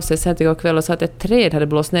hörde hon av sig sen igår kväll och sa att ett träd hade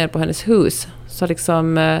blåst ner på hennes hus. Så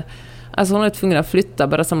liksom, alltså hon är tvungen att flytta,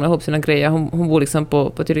 bara samla ihop sina grejer. Hon bor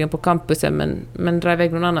liksom tydligen på campusen, men drar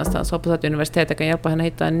iväg någon annanstans. Hoppas att universitetet kan hjälpa henne att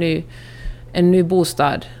hitta en ny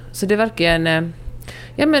bostad. Så det verkligen,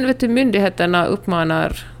 ja men vet du, myndigheterna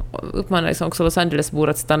uppmanar liksom också Los Angeles-bor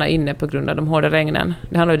att stanna inne på grund av de hårda regnen.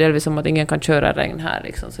 Det handlar ju delvis om att ingen kan köra regn här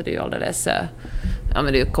liksom, så det är ju alldeles men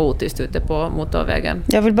det är ju kaotiskt ute på motorvägen.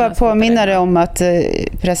 Jag vill bara påminna dig om att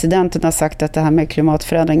presidenten har sagt att det här med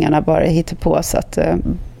klimatförändringarna bara hittar på, så att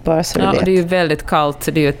bara så du vet. Det är ju väldigt kallt,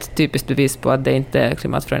 det är ju ett typiskt bevis på att det inte är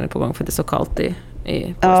klimatförändring på gång, för det är så kallt i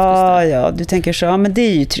Ja, du tänker så. Ja, men det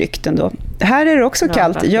är ju tryggt ändå. Här är det också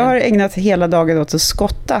kallt. Verkligen. Jag har ägnat hela dagen åt att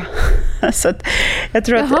skotta. Så att jag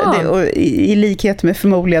tror att det, och i likhet med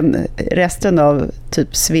förmodligen resten av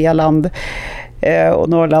typ Svealand och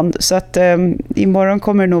Norrland. Så att imorgon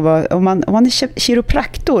kommer det nog vara, om man är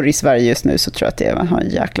kiropraktor i Sverige just nu, så tror jag att man har en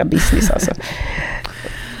jäkla business alltså.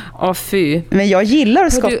 Fy. Men jag gillar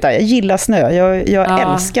att skotta, jag gillar snö. Jag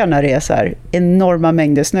älskar när det är så här enorma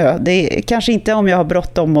mängder snö. Det är kanske inte om jag har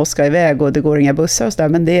bråttom och ska iväg och det går inga bussar och så där,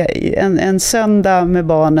 men det är en söndag med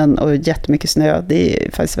barnen och jättemycket snö. Det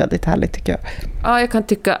är faktiskt väldigt härligt, tycker jag. Ja, jag kan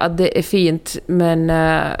tycka att det är fint, men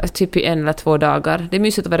typ i 1 eller 2 dagar. Det är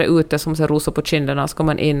mysigt att vara ute som så rosor på kinderna, så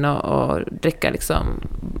kommer man in och dricker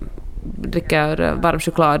varm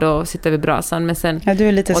choklad och sitter vid brasan, men sen du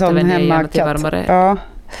är lite som hemmakatt.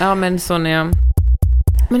 Ja, men sån är jag.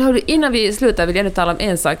 Men hörru, innan vi slutar vill jag nu tala om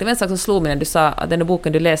en sak. Det var en sak som slog mig när du sa att den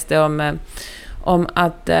boken du läste om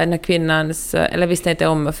att när kvinnans, eller visste inte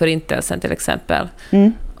om förintelsen till exempel.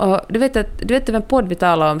 Och du vet en podd vi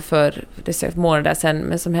talade om för månader sedan,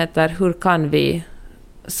 men som heter Hur kan vi?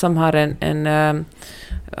 Som har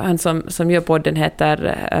han som gör podden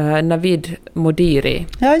heter Navid Modiri.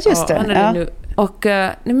 Ja, just det. Och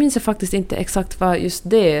nu minns jag faktiskt inte exakt vad just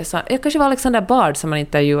det sa. Jag kanske var Alexander Bard som man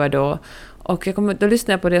intervjuade då. Och då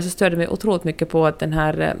lyssnade jag på det och så störde mig otroligt mycket på att den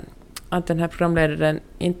här programledaren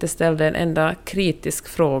inte ställde en enda kritisk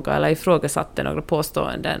fråga eller ifrågasatte några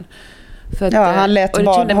påståenden. För att, han lät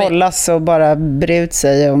barn hållas och bara bre ut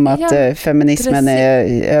sig om att feminismen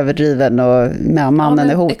är överdriven och mannen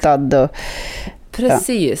är hotad. Och,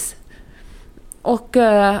 precis. Och,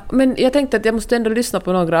 men jag tänkte att jag måste ändå lyssna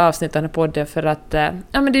på några avsnitt av den här podden, för att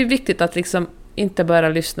men det är viktigt att liksom inte bara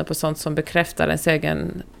lyssna på sånt som bekräftar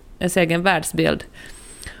ens egen världsbild.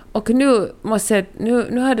 Och nu måste jag,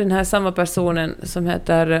 nu har den här samma personen som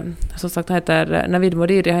heter Navid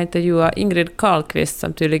Modiri har intervjuat Ingrid Carlqvist,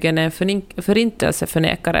 som tydligen är en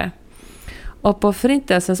förintelseförnekare. Och på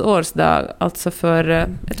förintelsens årsdag, alltså för...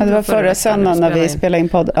 det var förra söndagen när vi spelade in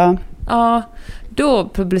podd. Ja, då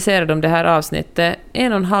publicerade de det här avsnittet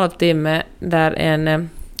 1,5 timme där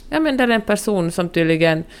en person som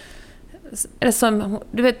tydligen, eller som,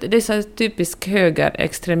 du vet, det är så typisk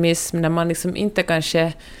högerextremism när man liksom inte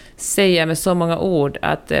kanske säger med så många ord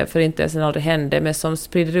att förintelsen aldrig hände, men som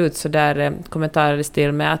sprider ut så där kommentarer i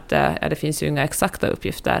stil med att det finns ju inga exakta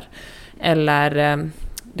uppgifter, eller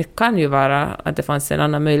det kan ju vara att det fanns en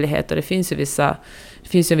annan möjlighet, och det finns ju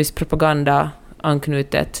en viss propaganda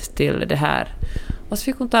anknutet till det här. Och så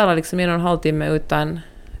fick hon tala liksom 1,5 timme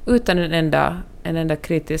utan en enda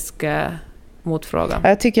kritisk motfråga.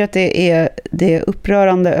 Jag tycker att det är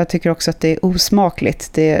upprörande. Jag tycker också att det är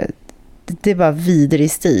osmakligt. Det var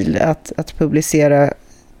vidrig stil att publicera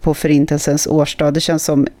på förintelsens årsdag. Det känns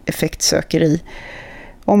som effektsökeri.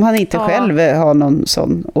 Om han inte själv har någon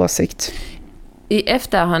sån åsikt. I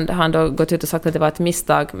efterhand har han då gått ut och sagt att det var ett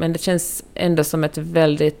misstag, men det känns ändå som ett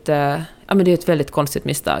väldigt, men det är ett väldigt konstigt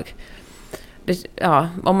misstag.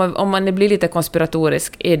 Om man blir lite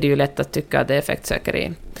konspiratorisk är det ju lätt att tycka att det är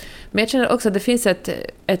effektsökeri. Men jag känner också att det finns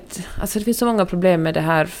alltså det finns så många problem med det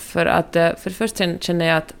här, för det första känner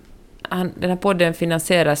jag att den här podden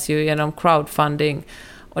finansieras ju genom crowdfunding,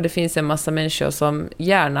 och det finns en massa människor som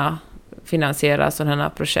gärna finansierar sådana här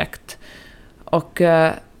projekt. Och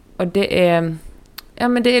det är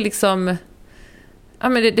det är liksom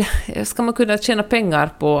ska man kunna tjäna pengar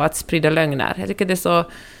på att sprida lögner? Jag tycker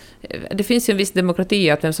det finns ju en viss demokrati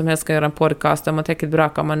att vem som helst kan göra en podcast, om man tänker bra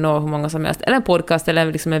kan man nå hur många som helst, eller en podcast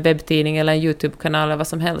eller liksom en webbtidning eller en YouTube-kanal eller vad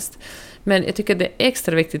som helst. Men jag tycker det är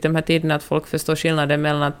extra viktigt i de här tiderna att folk förstår skillnaden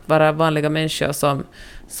mellan att vara vanliga människor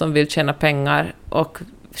som vill tjäna pengar och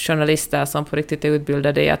journalister som på riktigt är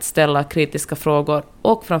utbildade i att ställa kritiska frågor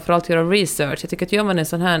och framförallt göra research. Jag tycker att gör man en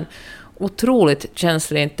sån här otroligt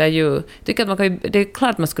känslig intervju. Jag tycker att det är klart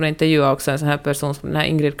att man skulle intervjua också en sån här person som den här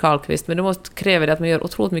Ingrid Carlqvist, men det måste kräva det att man gör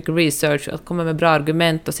otroligt mycket research, att komma med bra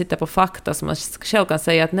argument och sitta på fakta som man själv kan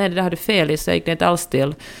säga att nej, det där har du fel i, så gick det inte alls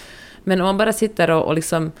till. Men om man bara sitter och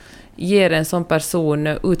liksom ger en sån person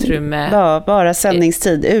utrymme... Bara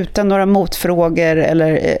sändningstid, utan några motfrågor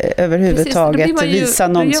eller överhuvudtaget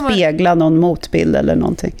visa spegla någon motbild eller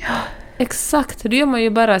någonting. Exakt, då gör man ju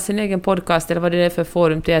bara sin egen podcast eller vad det är för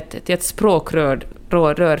forum till ett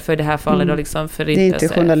språkrör för det här fallet då liksom förintelse. Det är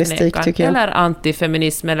inte journalistik tycker jag. Eller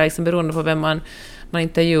antifeminism eller liksom beroende på vem man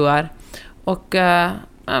intervjuar. Och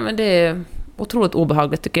men det är otroligt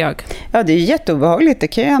obehagligt tycker jag. Ja, det är jätteobehagligt. Det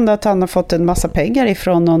kan ju hända att han har fått en massa pengar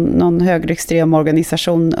ifrån någon högerextrem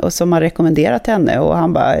organisation och som har rekommenderat henne, och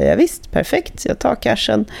han bara, ja visst, perfekt, jag tar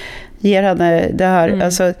cashen, ger henne det här.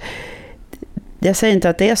 Alltså, jag säger inte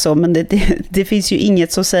att det är så, men det finns ju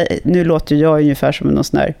inget som säger, nu låter jag ungefär som någon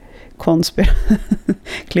sån här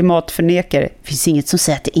klimatförnekare. Det finns inget som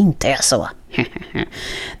säger att det inte är så.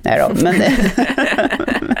 Nej då, men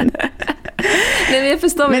jag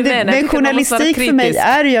förstår vad du menar. Men journalistik för mig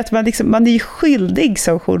är ju att man är skyldig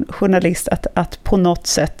som journalist att på något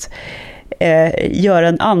sätt göra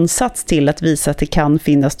en ansats till att visa att det kan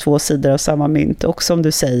finnas två sidor av samma mynt, och som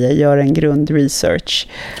du säger, göra en grundresearch.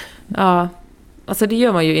 Ja, alltså det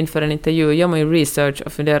gör man ju inför en intervju, gör man ju research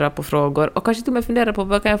och funderar på frågor, och kanske till och med funderar på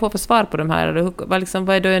vad kan jag få för svar på de här,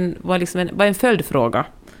 vad är en följdfråga?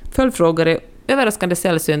 Följdfrågor är överraskande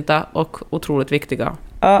sällsynta och otroligt viktiga.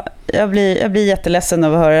 Ja, jag blir jätteledsen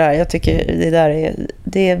av att höra det här. Jag tycker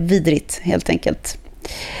det är vidrigt helt enkelt.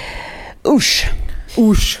 Usch.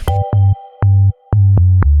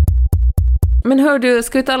 Men hör du,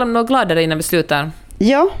 ska vi tala om något gladare innan vi slutar?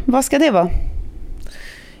 Ja, vad ska det vara?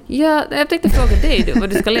 Ja, jag tänkte fråga dig vad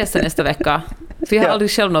du ska läsa nästa vecka. För jag har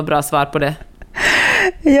aldrig själv något bra svar på det.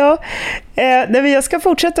 Ja, men jag ska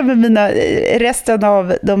fortsätta med resten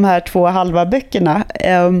av de här 2 halva böckerna.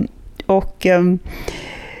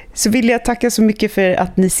 Så vill jag tacka så mycket för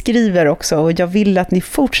att ni skriver också. Och jag vill att ni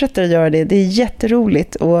fortsätter att göra det. Det är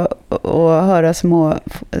jätteroligt att höra små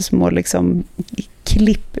liksom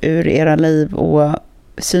klipp ur era liv och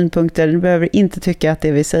synpunkter. Ni behöver inte tycka att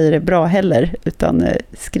det vi säger är bra heller, utan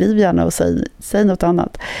skriv gärna och säg något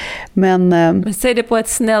annat. Men säg det på ett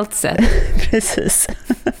snällt sätt. Precis.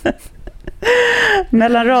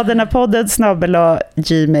 Mellanraderna-podden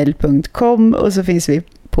 @gmail.com, och så finns vi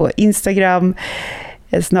på Instagram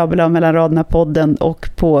 @mellanraderna-podden och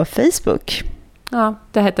på Facebook. Ja,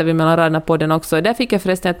 där heter vi Mellanraderna-podden också. Där fick jag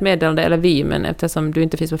förresten ett meddelande, eller vi, men eftersom du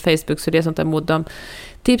inte finns på Facebook så det är sånt emot dem.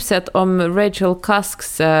 Tipset om Rachel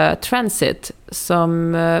Cusks Transit,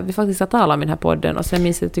 som vi faktiskt har talat om i den här podden, och sen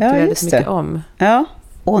minns jag tyckte väldigt mycket om. Ja,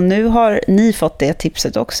 och nu har ni fått det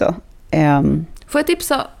tipset också. Får jag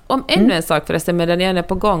tipsa om ännu en sak förresten medan jag är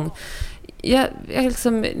på gång? Jag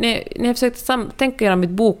liksom, när jag försökte tänka igenom mitt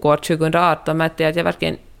bokår 2018 märkte jag att jag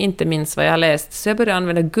verkligen inte minns vad jag har läst. Så jag började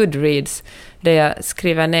använda Goodreads där jag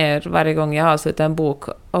skriver ner varje gång jag har avslutat en bok.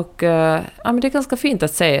 Och men det är ganska fint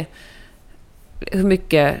att se hur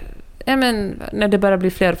mycket, när det bara blir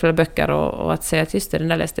fler och fler böcker och att säga att just det, den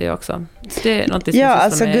där läste jag också. Så det är något som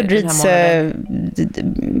alltså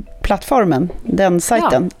Goodreads-plattformen, den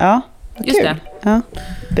sajten. Ja. Just det. Ja.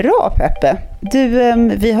 Bra, Peppe. Du,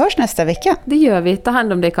 vi hörs nästa vecka. Det gör vi. Ta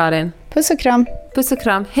hand om dig, Karin. Puss och kram. Puss och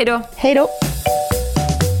kram. Hej då. Hej då.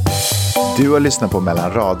 Du har lyssnat på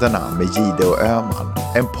Mellan raderna med Gide och Öman.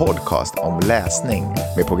 En podcast om läsning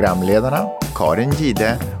med programledarna Karin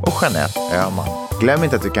Gide och Jeanette Öman. Glöm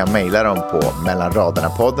inte att du kan mejla dem på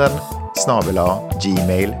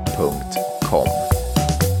mellanraderna-podden@gmail.com.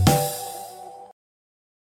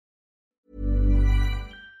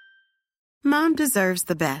 Mom deserves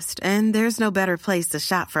the best, and there's no better place to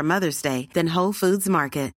shop for Mother's Day than Whole Foods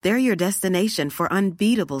Market. They're your destination for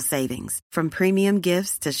unbeatable savings, from premium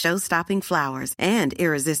gifts to show-stopping flowers and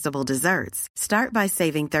irresistible desserts. Start by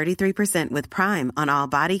saving 33% with Prime on all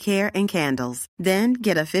body care and candles. Then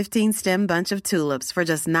get a 15-stem bunch of tulips for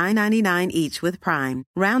just $9.99 each with Prime.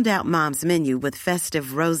 Round out Mom's menu with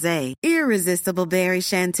festive rosé, irresistible berry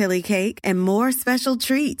chantilly cake, and more special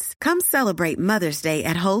treats. Come celebrate Mother's Day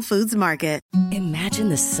at Whole Foods Market. Imagine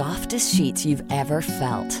the softest sheets you've ever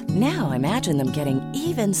felt. Now imagine them getting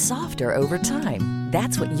even softer over time.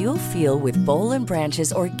 That's what you'll feel with Boll &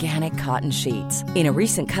 Branch's organic cotton sheets. In a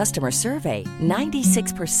recent customer survey,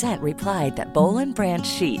 96% replied that Boll & Branch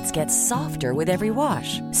sheets get softer with every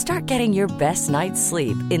wash. Start getting your best night's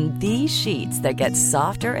sleep in these sheets that get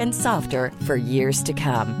softer and softer for years to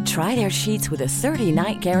come. Try their sheets with a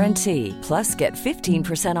 30-night guarantee. Plus, get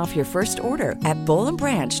 15% off your first order at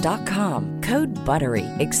bollandbranch.com. Code BUTTERY.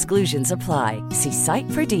 Exclusions apply. See site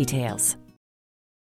for details.